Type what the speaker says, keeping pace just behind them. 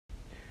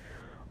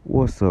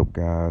What's up,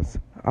 guys?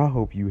 I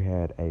hope you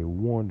had a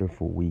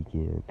wonderful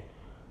weekend.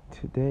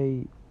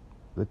 Today,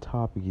 the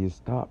topic is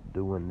stop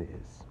doing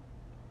this.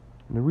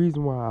 And the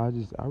reason why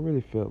I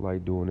really felt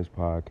like doing this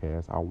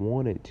podcast, I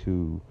wanted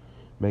to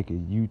make a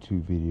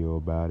YouTube video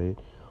about it,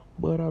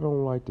 but I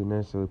don't like to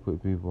necessarily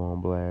put people on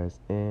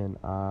blast, and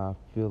I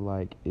feel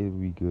like it'd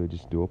be good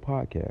just to do a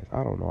podcast.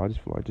 I don't know. I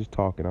just feel like just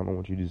talking. I don't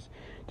want you just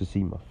to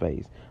see my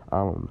face. I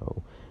don't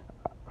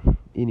know.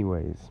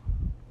 Anyways,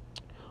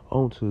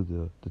 on to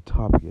the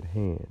topic at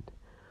hand.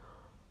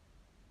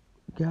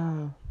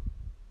 Guy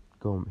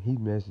he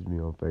messaged me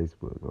on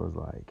Facebook and was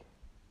like,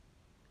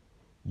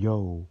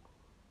 yo,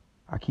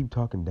 I keep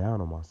talking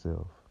down on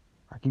myself.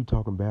 I keep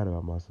talking bad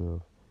about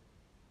myself.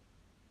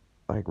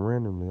 Like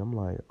randomly, I'm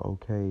like,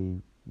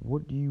 okay,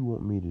 what do you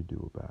want me to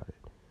do about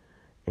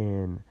it?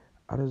 And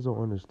I just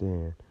don't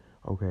understand.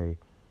 Okay,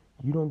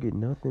 you don't get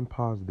nothing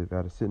positive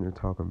out of sitting there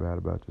talking bad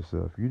about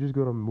yourself. You're just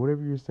gonna,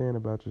 whatever you're saying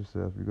about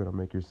yourself, you're gonna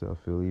make yourself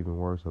feel even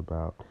worse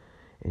about.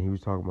 And he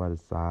was talking about his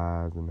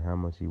size and how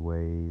much he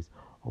weighs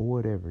or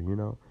whatever,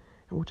 And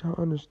which I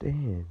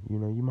understand, you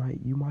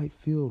might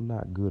feel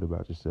not good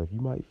about yourself.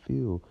 You might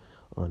feel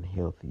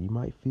unhealthy. You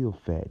might feel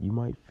fat. You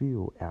might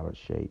feel out of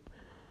shape.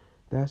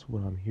 That's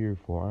what I'm here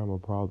for. I'm a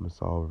problem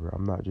solver.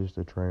 I'm not just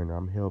a trainer.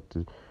 I'm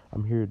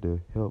here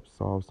to help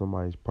solve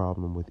somebody's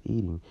problem with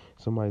eating,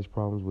 somebody's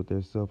problems with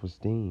their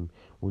self-esteem,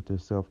 with their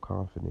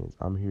self-confidence.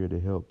 I'm here to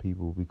help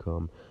people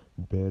become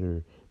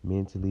better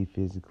mentally,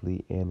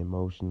 physically, and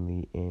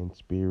emotionally and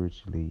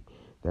spiritually.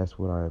 That's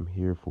what I am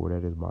here for.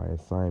 That is my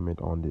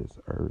assignment on this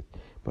earth.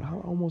 But I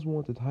almost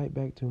want to type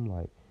back to him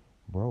like,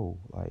 bro,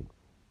 like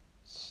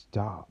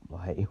stop.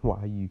 Like why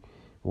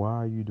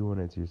are you doing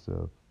that to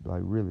yourself?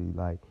 Like really,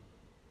 like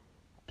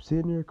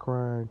sitting there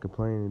crying,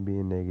 complaining, and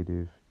being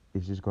negative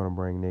is just going to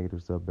bring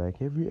negative stuff back.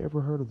 Have you ever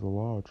heard of the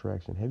law of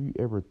attraction? Have you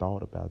ever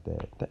thought about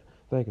that?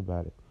 Think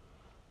about it.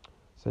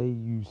 Say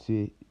you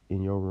sit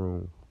in your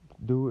room,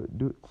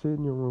 sit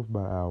in your room for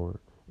about an hour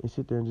and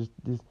sit there and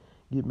just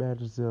get mad at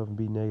yourself and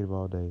be negative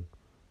all day.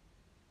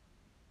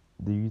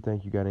 Do you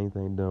think you got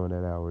anything done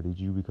that hour? Did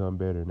you become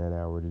better in that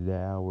hour? Did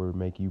that hour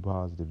make you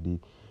positive?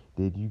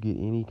 Did you get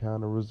any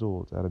kind of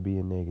results out of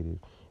being negative?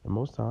 And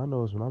most time I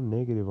notice when I'm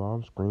negative or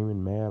I'm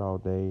screaming mad all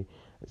day,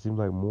 it seems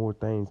like more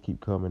things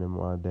keep coming in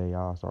my day.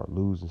 I start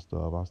losing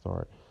stuff. I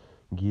start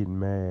getting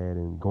mad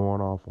and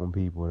going off on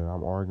people and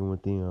I'm arguing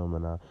with them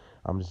and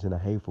I'm just in a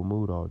hateful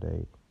mood all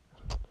day.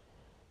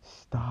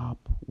 Stop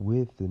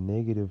with the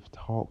negative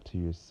talk to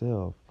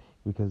yourself,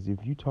 because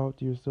if you talk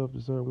to yourself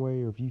a certain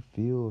way or if you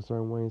feel a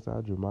certain way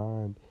inside your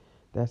mind,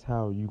 that's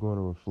how you're going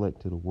to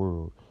reflect to the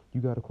world.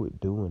 You got to quit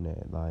doing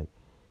that. Like,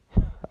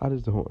 I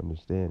just don't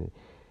understand it.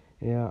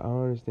 Yeah, I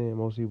understand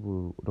most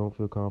people don't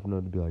feel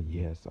confident to be like,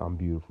 yes, I'm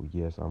beautiful,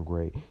 yes, I'm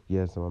great,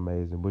 yes, I'm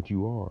amazing, but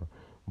you are.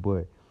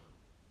 But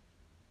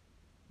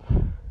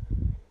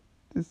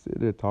just sit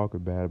there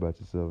talking bad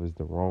about yourself is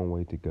the wrong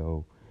way to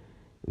go.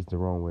 It's the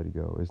wrong way to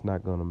go.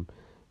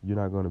 You're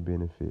not gonna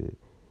benefit.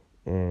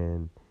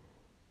 And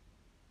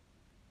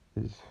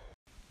it's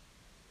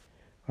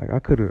like I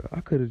could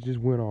have just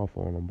went off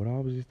on them, but I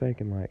was just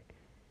thinking like,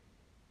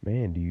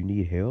 man, do you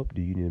need help?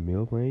 Do you need a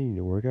meal plan? You need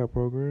a workout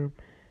program?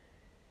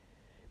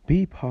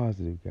 Be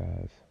positive,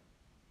 guys.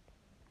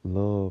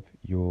 Love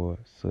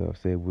yourself.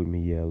 Say it with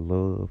me, yeah.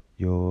 Love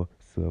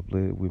yourself.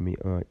 Let it with me,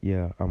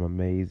 yeah. I'm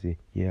amazing.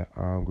 Yeah,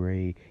 I'm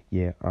great.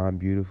 Yeah, I'm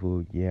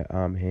beautiful. Yeah,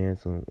 I'm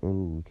handsome.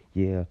 Ooh,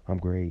 yeah, I'm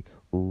great.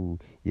 Ooh,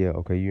 yeah.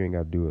 Okay, you ain't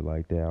got to do it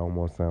like that. I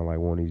almost sound like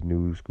one of these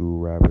new school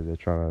rappers that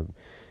trying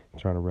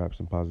to wrap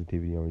some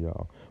positivity on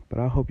y'all. But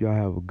I hope y'all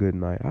have a good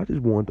night. I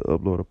just wanted to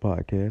upload a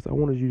podcast. I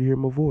wanted you to hear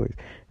my voice.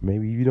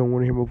 Maybe you don't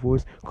want to hear my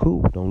voice.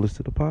 Cool. Don't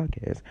listen to the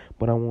podcast.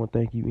 But I want to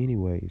thank you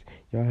anyways.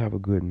 Y'all have a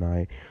good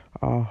night.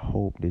 I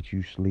hope that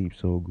you sleep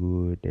so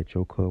good that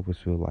your covers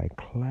feel like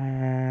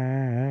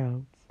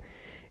clouds,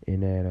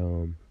 and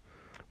that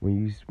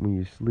when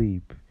you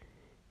sleep,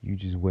 you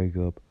just wake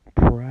up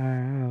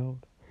proud.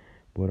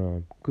 But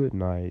good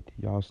night.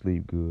 Y'all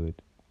sleep good.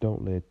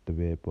 Don't let the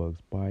bed bugs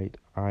bite.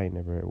 I ain't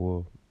never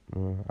well.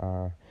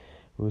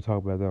 We'll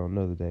talk about that on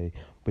another day.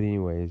 But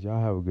anyways,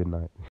 y'all have a good night.